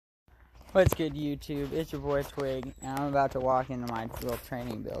What's good, YouTube? It's your boy Twig, and I'm about to walk into my little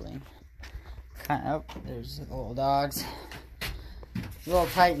training building. There's the little dogs. A little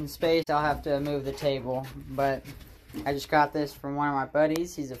tight in space, I'll have to move the table, but I just got this from one of my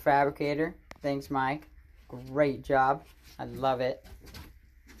buddies. He's a fabricator. Thanks, Mike. Great job. I love it.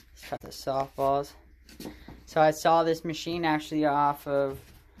 He's got the softballs. So I saw this machine actually off of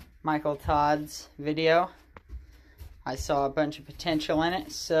Michael Todd's video. I saw a bunch of potential in it,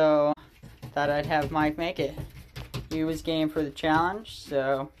 so thought I'd have Mike make it. He was game for the challenge,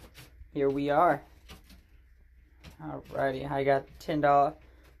 so here we are. Alrighty, I got $10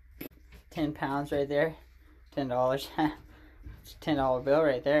 pounds right there. $10. It's a $10 bill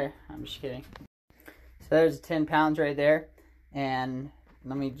right there. I'm just kidding. So there's 10 pounds right there, and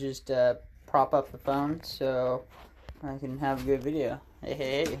let me just prop up the phone so I can have a good video.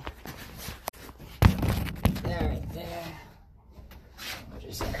 Hey. There. We'll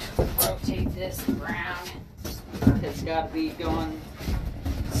just rotate this around. It's got to be going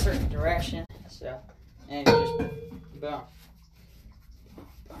a certain direction. So, and just boom.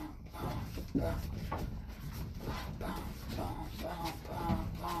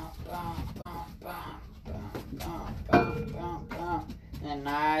 And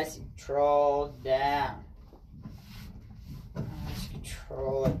nice, control down. Nice,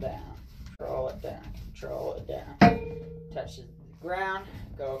 control it down. Control it down. Control it down. Touches the ground,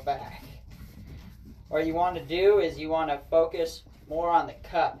 go back. What you want to do is you want to focus more on the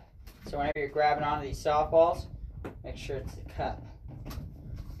cup. So whenever you're grabbing onto these softballs, make sure it's the cup.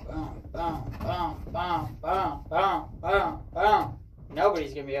 Boom, boom, boom, boom, boom, boom, boom, boom.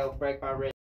 Nobody's going to be able to break my wrist.